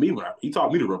 He taught me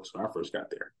the ropes when I first got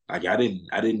there. Like, I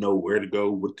didn't know where to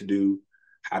go, what to do,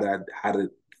 how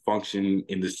to function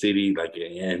in the city. Like,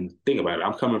 and think about it,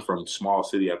 I'm coming from small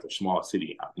city after small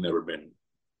city. I've never been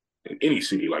in any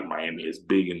city like Miami. It's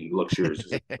big and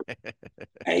luxurious.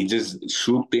 And he just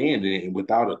swooped in and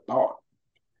without a thought.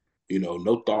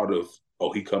 No thought of,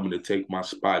 oh, he coming to take my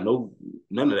spot. No,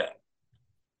 none of that.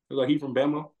 It was like, he from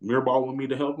Bama. Mirabal want me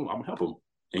to help him. I'm gonna help him.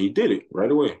 And he did it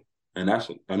right away. And that's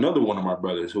another one of my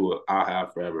brothers who I'll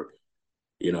have forever.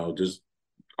 Just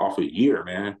off a year,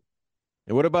 man.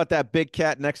 And what about that big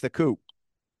cat next to Coop?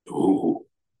 Ooh,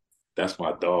 that's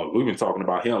my dog. We've been talking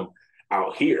about him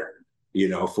out here,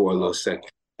 for a little second.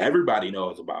 Everybody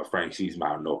knows about Frank. He's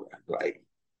Mount Nova. Like,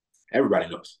 everybody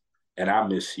knows. And I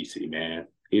miss CC, man.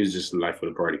 He was just the life of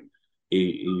the party.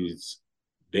 He's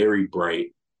very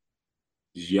bright.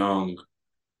 He's young,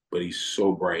 but he's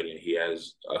so bright, and he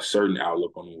has a certain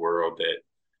outlook on the world that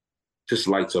just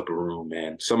lights up a room,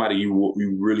 man. Somebody you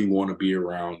really want to be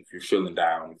around if you're feeling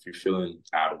down, if you're feeling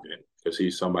out of it, because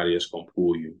he's somebody that's going to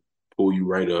pull you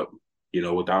right up,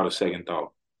 without a second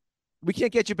thought. We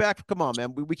can't get you back. Come on,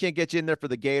 man. We can't get you in there for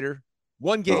the Gator.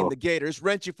 One game, the Gators.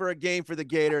 Rent you for a game for the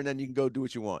Gator, and then you can go do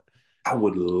what you want. I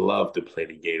would love to play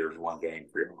the Gators one game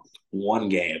for you. One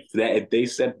game. If they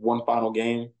said one final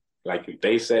game, like if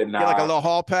they said nah. Get like a little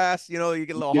hall pass, you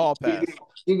get a little hall pass.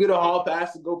 You get a hall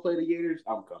pass to go play the Gators,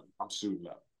 I'm coming. I'm suiting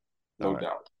up. No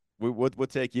doubt. We'll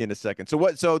take you in a second.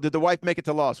 So did the wife make it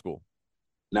to law school?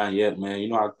 Not yet, man. You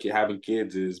know how having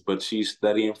kids is, but she's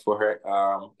studying for her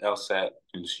LSAT,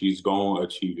 and she's going to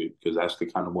achieve it because that's the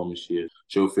kind of woman she is.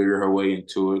 She'll figure her way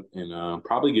into it and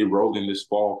probably get rolling this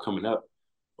fall coming up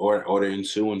or the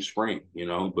ensuing spring,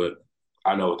 But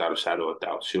I know without a shadow of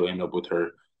doubt, she'll end up with her.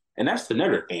 And that's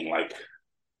another thing. Like,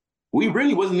 we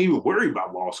really wasn't even worried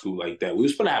about law school like that. We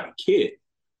was going to have a kid,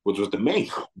 which was the main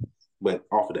goal. But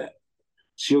off of that,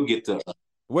 she'll get to.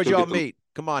 Where'd y'all meet?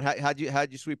 Come on, how'd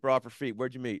you sweep her off her feet?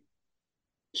 Where'd you meet?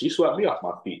 She swept me off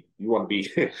my feet. You want to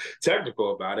be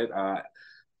technical about it?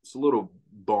 It's a little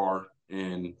bar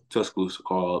in Tuscaloosa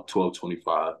called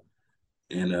 1225,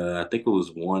 and I think it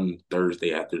was one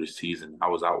Thursday after the season. I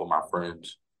was out with my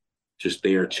friends, just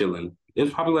there chilling.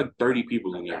 There's probably like 30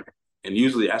 people in there, and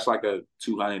usually that's like a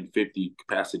 250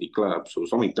 capacity club, so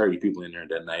it's only 30 people in there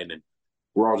that night, and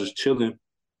we're all just chilling.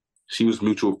 She was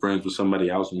mutual friends with somebody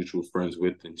I was mutual friends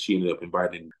with, and she ended up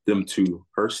inviting them to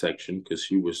her section because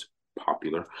she was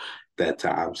popular that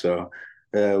time. So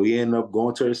we ended up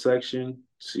going to her section.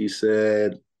 She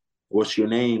said, "What's your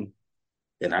name?"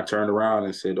 And I turned around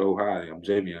and said, "Oh, hi, I'm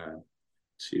Javion."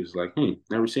 She was like,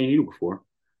 never seen you before.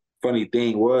 Funny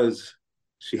thing was,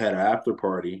 she had an after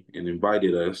party and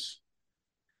invited us.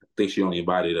 I think she only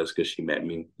invited us because she met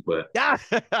me, but Yeah.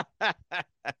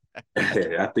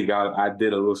 I think I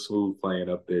did a little smooth playing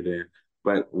up there then.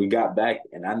 But we got back,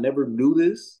 and I never knew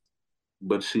this,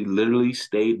 but she literally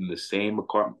stayed in the same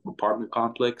apartment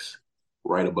complex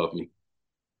right above me.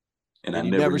 And I And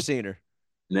you never never seen her.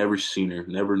 never seen her,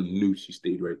 never knew she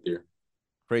stayed right there.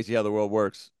 Crazy how the world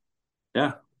works.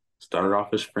 Yeah. Started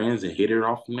off as friends and hit it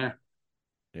off from there.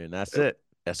 And that's it.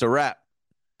 That's a wrap.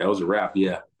 That was a wrap,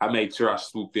 yeah. I made sure I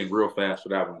swooped in real fast for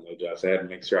that one, though, Josh. I had to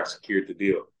make sure I secured the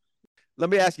deal. Let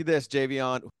me ask you this,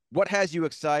 Javion. What has you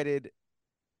excited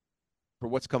for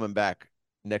what's coming back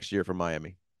next year for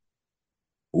Miami?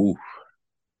 Ooh,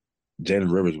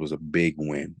 Jalen Rivers was a big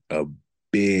win, a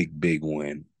big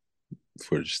win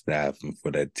for the staff and for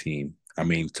that team. I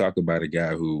mean, talk about a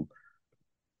guy who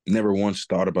never once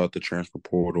thought about the transfer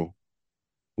portal,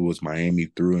 who was Miami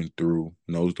through and through,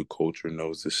 knows the culture,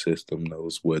 knows the system,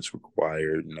 knows what's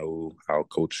required, know how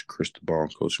Coach Cristobal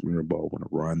and Coach Mirabal want to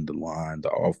run the line, the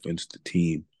offense, the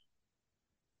team.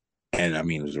 And I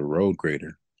mean, as a road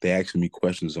grader, they asked me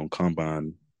questions on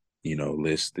Combine,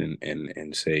 list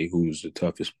and say who's the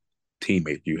toughest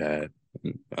teammate you had.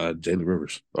 Jalen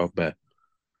Rivers off bat.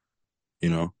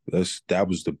 That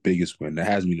was the biggest win. That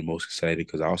has me the most excited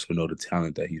because I also know the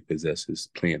talent that he possesses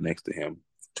playing next to him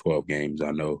for 12 games.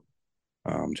 I know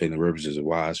Jalen Rivers is a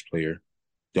wise player.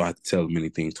 Don't have to tell him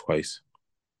anything twice.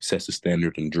 Sets the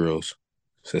standard in drills.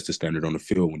 Sets the standard on the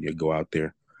field when you go out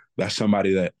there. That's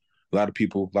somebody that a lot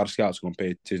of scouts are going to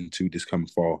pay attention to this coming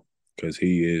fall because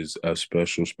he is a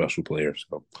special player.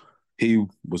 So he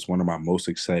was one of my most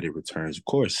excited returns. Of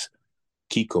course,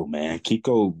 Kiko, man.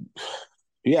 Kiko,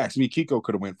 you asked me, Kiko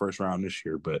could have went first round this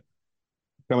year, but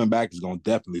coming back is going to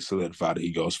definitely solidify that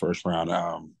he goes first round.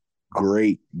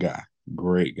 Great guy.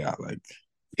 Like,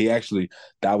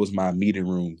 that was my meeting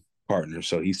room partner.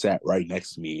 So he sat right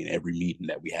next to me in every meeting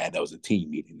that we had. That was a team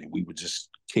meeting, and we would just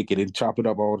kick it and chop it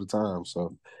up all the time.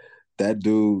 So that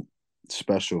dude,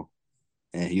 special.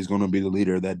 And he's going to be the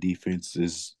leader of that defense.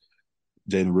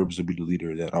 Jalen Rivers will be the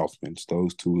leader of that offense.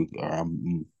 Those two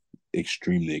I'm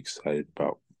extremely excited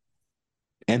about.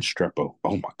 And Strepo.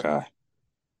 Oh, my God.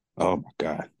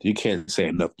 You can't say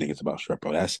enough things about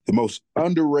Strepo. That's the most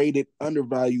underrated,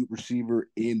 undervalued receiver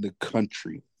in the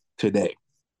country today.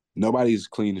 Nobody's as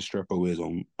clean as Strepo is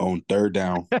on third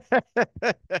down.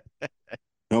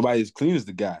 Nobody's as clean as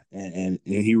the guy. And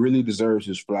he really deserves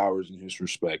his flowers and his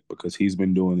respect because he's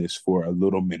been doing this for a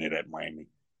little minute at Miami.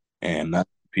 And not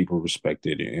people respect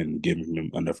it and giving him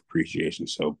enough appreciation.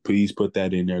 So please put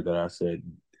that in there that I said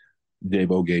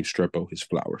J-Bo gave Strepo his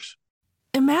flowers.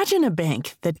 Imagine a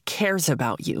bank that cares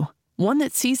about you. One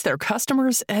that sees their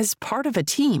customers as part of a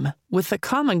team with the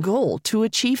common goal to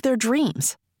achieve their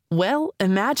dreams. Well,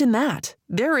 imagine that.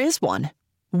 There is one.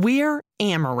 We're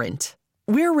Amerant.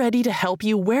 We're ready to help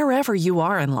you wherever you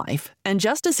are in life, and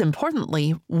just as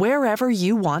importantly, wherever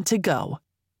you want to go.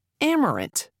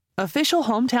 Amerant, official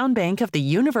hometown bank of the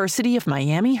University of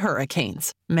Miami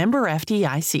Hurricanes. Member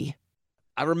FDIC.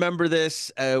 I remember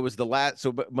this. It was the last,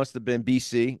 so it must have been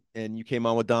BC, and you came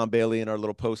on with Don Bailey in our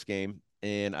little post game,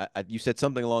 and you said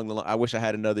something along the line. I wish I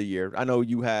had another year. I know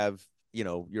you have,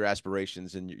 your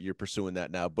aspirations, and you're pursuing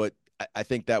that now, but I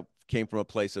think that came from a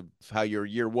place of how your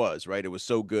year was, right? It was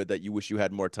so good that you wish you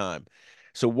had more time.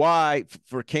 So why,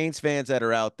 for Canes fans that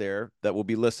are out there that will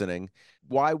be listening,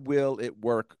 why will it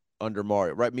work under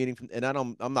Mario, right? Meaning, and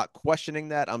I'm not questioning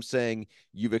that. I'm saying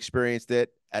you've experienced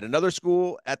it at another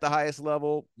school at the highest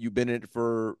level. You've been in it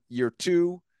for year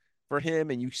 2 for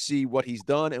him, and you see what he's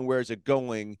done and where is it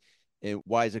going, and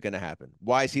why is it going to happen?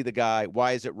 Why is he the guy?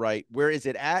 Why is it right? Where is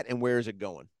it at, and where is it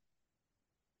going?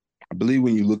 I believe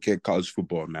when you look at college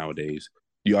football nowadays,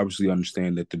 you obviously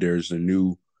understand that there's a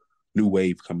new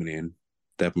wave coming in,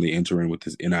 definitely entering with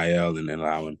this NIL and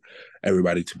allowing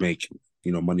everybody to make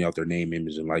money off their name,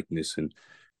 image, and likeness. And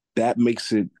that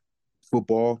makes it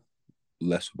football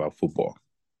less about football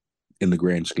in the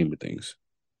grand scheme of things.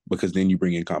 Because then you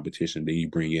bring in competition, then you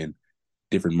bring in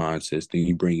different mindsets, then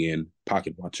you bring in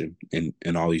pocket watching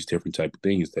and all these different type of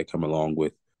things that come along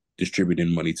with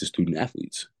distributing money to student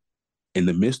athletes. In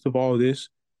the midst of all of this,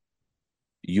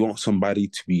 you want somebody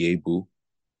to be able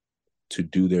to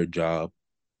do their job,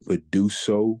 but do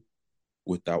so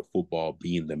without football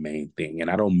being the main thing. And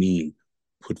I don't mean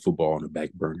put football on the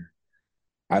back burner.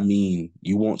 I mean,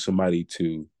 you want somebody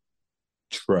to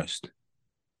trust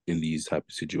in these type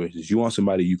of situations. You want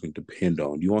somebody you can depend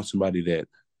on. You want somebody that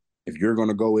if you're going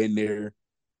to go in there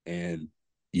and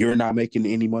you're not making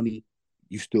any money,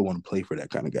 you still want to play for that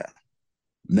kind of guy.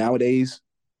 Nowadays,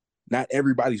 not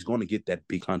everybody's going to get that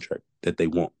big contract that they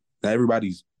want. Not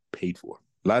everybody's paid for.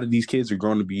 A lot of these kids are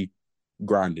going to be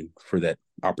grinding for that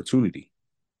opportunity.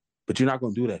 But you're not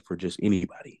going to do that for just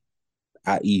anybody,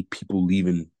 i.e. people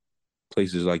leaving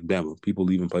places like Bama, people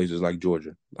leaving places like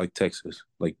Georgia, like Texas,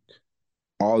 like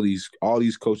all these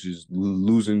coaches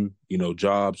losing,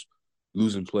 jobs,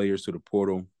 losing players to the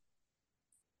portal.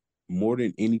 More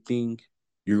than anything,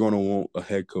 you're going to want a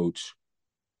head coach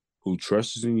who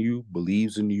trusts in you,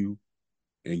 believes in you,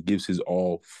 and gives his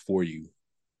all for you.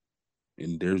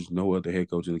 And there's no other head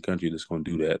coach in the country that's going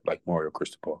to do that like Mario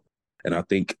Cristobal. And I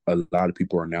think a lot of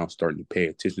people are now starting to pay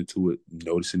attention to it,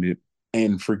 noticing it,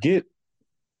 and forget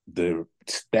the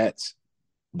stats,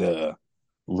 the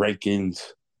rankings,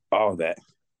 all that.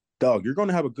 Dog, you're going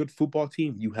to have a good football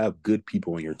team. You have good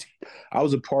people on your team. I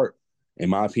was a part, in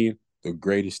my opinion, the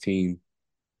greatest team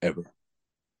ever.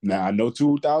 Now, I know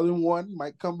 2001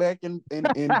 might come back and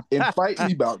fight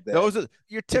me about that.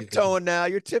 You're tiptoeing now.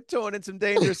 You're tiptoeing in some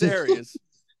dangerous areas.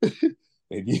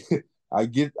 I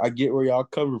get where y'all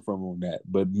coming from on that.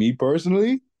 But me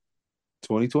personally,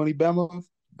 2020 Bama,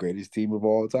 greatest team of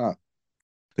all time.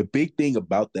 The big thing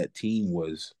about that team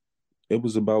was it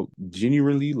was about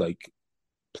genuinely like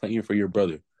playing for your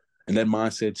brother. And that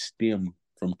mindset stemmed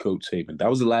from Coach Saban. That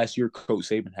was the last year Coach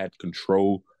Saban had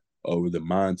control over the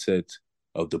mindsets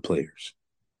of the players.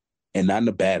 And not in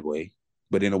a bad way,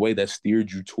 but in a way that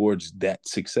steered you towards that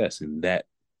success and that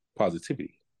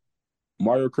positivity.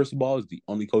 Mario Cristobal is the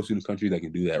only coach in the country that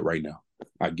can do that right now.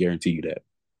 I guarantee you that.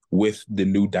 With the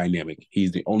new dynamic,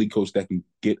 he's the only coach that can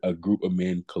get a group of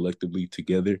men collectively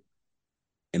together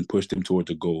and push them towards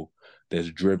a goal that's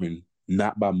driven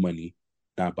not by money,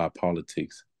 not by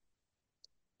politics,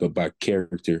 but by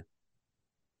character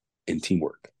and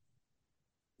teamwork.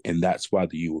 And that's why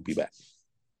the U will be back.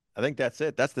 I think that's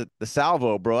it. That's the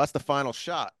salvo, bro. That's the final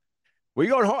shot. Were you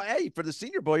going home? Hey, for the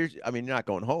Senior Bowl, you're not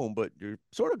going home, but you're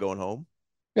sort of going home.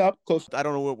 Yeah, I'm close. I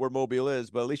don't know where Mobile is,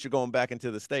 but at least you're going back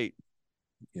into the state.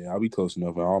 Yeah, I'll be close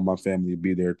enough. And all my family will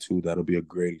be there, too. That'll be a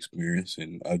great experience.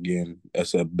 And, again,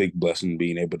 that's a big blessing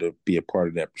being able to be a part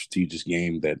of that prestigious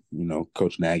game that,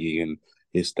 Coach Nagy and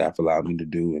his staff allowed me to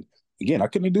do. And, again, I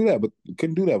couldn't do that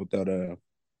without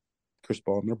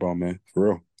Cristobal and Mirabal, man, for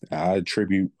real. I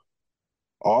attribute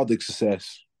all the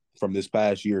success from this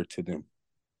past year to them,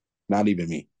 not even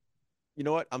me. You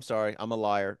know what? I'm sorry. I'm a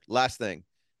liar. Last thing.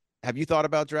 Have you thought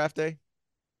about draft day?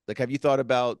 Like, have you thought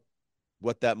about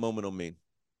what that moment will mean?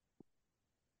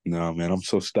 No, man. I'm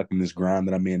so stuck in this grind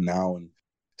that I'm in now and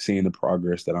seeing the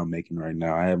progress that I'm making right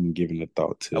now. I haven't given a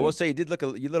thought to. I will say you looked a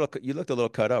little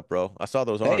cut up, bro. I saw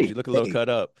those arms. You look a little cut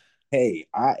up. Hey,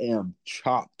 I am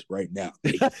chopped right now.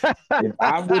 If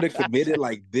I would have committed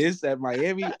like this at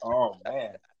Miami, oh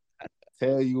man,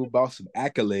 tell you about some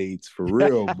accolades for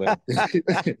real. But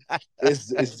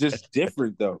it's just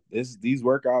different though. These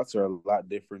workouts are a lot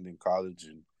different than college,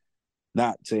 and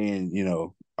not saying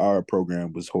our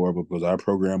program was horrible, because our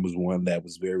program was one that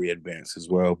was very advanced as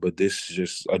well. But this is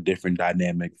just a different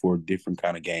dynamic for a different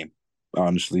kind of game.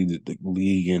 Honestly, the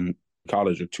league and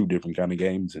college are two different kind of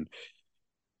games, and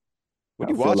what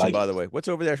are you watching, by the way? What's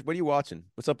over there? What are you watching?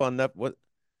 What's up on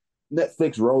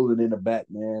Netflix rolling in the back,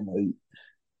 man.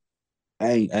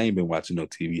 I ain't been watching no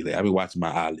TV lately. I've been watching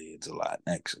my eyelids a lot,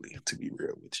 actually, to be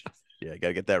real with you. Yeah,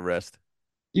 gotta get that rest.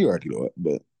 You already know it,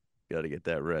 but gotta get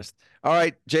that rest. All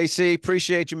right, JC,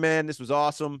 appreciate you, man. This was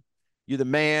awesome. You're the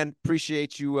man.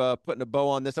 Appreciate you putting a bow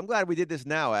on this. I'm glad we did this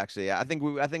now, actually. I think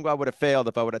I would have failed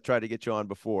if I would have tried to get you on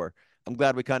before. I'm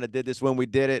glad we kind of did this when we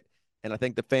did it, and I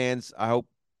think the fans, not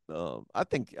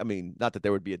that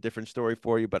there would be a different story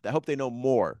for you, but I hope they know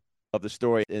more of the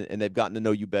story and they've gotten to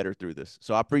know you better through this.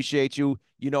 So I appreciate you.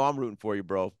 I'm rooting for you,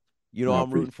 bro.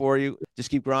 I'm rooting for you. Just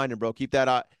keep grinding, bro. Keep that.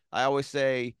 I always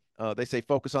say, they say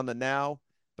focus on the now,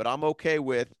 but I'm okay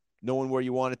with knowing where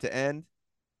you want it to end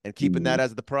and keeping that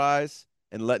as the prize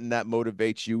and letting that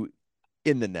motivate you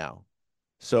in the now.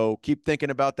 So keep thinking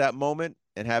about that moment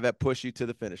and have that push you to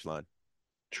the finish line.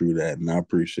 True that. And I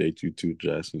appreciate you too,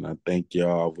 Justin. I thank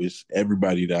y'all. I wish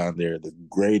everybody down there the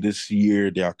greatest year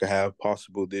y'all could have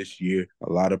possible this year. A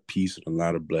lot of peace and a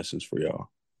lot of blessings for y'all.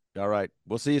 All right.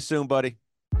 We'll see you soon, buddy.